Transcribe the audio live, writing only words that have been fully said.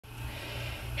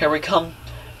Here we come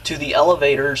to the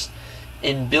elevators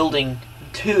in Building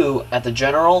 2 at the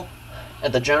General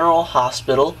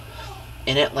Hospital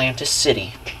in Atlantis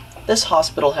City. This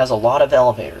hospital has a lot of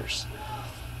elevators.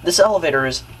 This elevator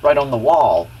is right on the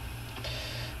wall.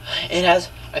 I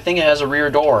think it has a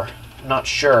rear door. I'm not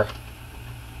sure.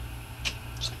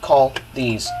 Let's call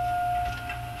these.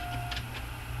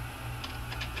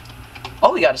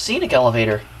 Oh, we got a scenic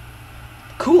elevator.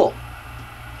 Cool.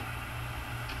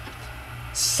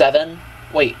 7.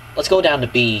 Wait, let's go down to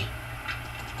B.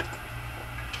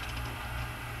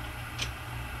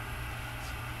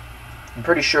 I'm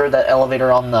pretty sure that elevator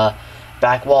on the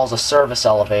back wall is a service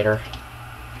elevator.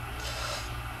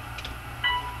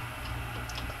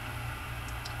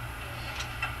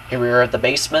 Here we are at the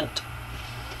basement.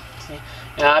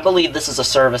 Yeah, I believe this is a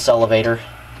service elevator.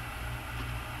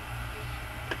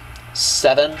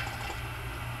 7.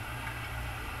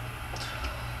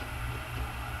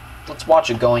 Let's watch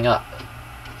it going up.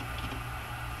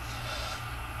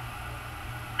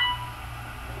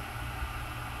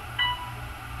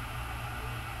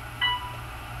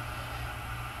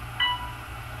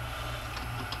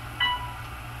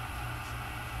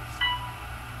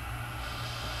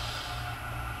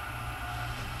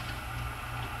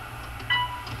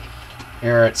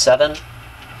 Here at 7.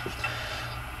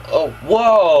 Oh,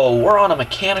 whoa! We're on a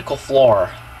mechanical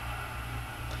floor.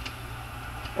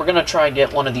 We're gonna try and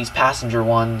get one of these passenger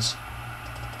ones.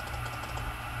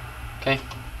 Okay.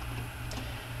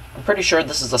 I'm pretty sure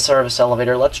this is a service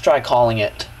elevator. Let's try calling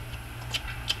it.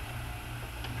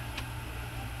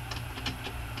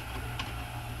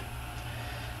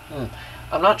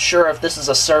 I'm not sure if this is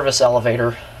a service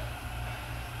elevator.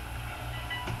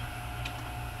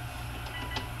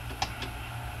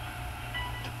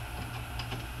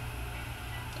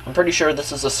 I'm pretty sure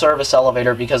this is a service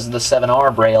elevator because of the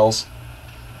 7R rails.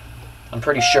 I'm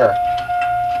pretty sure.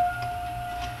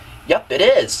 Yep, it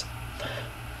is.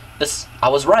 I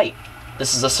was right.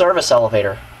 This is a service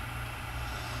elevator.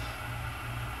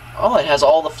 Oh, it has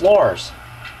all the floors.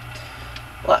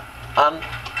 Well,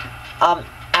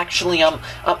 actually, I'm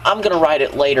gonna ride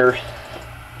it later.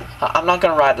 I'm not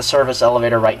gonna ride the service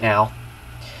elevator right now.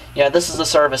 Yeah, this is the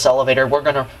service elevator. We're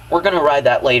gonna ride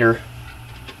that later.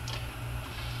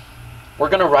 We're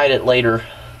gonna ride it later.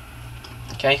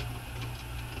 Okay?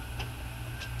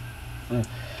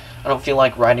 I don't feel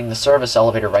like riding the service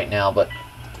elevator right now, but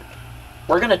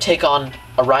we're gonna take on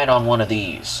a ride on one of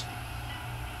these.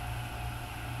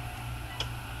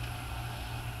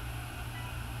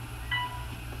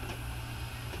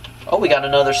 Oh, we got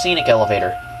another scenic elevator.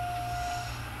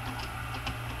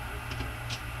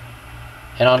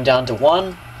 Head on down to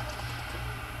 1.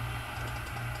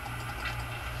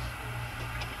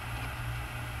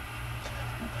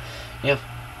 Yeah.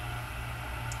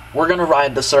 We're gonna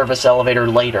ride the service elevator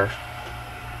later.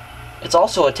 It's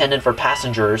also intended for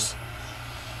passengers.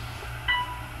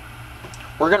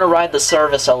 We're gonna ride the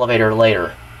service elevator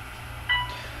later.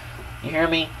 You hear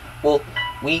me? Well,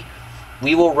 we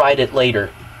will ride it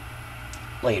later.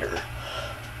 Later.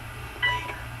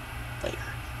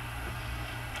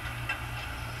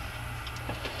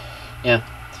 Yeah.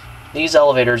 These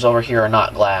elevators over here are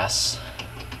not glass.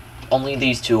 Only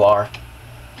these two are.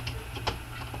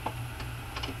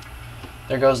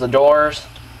 There goes the doors.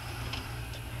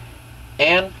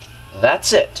 And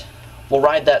that's it. We'll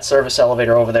ride that service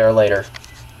elevator over there later.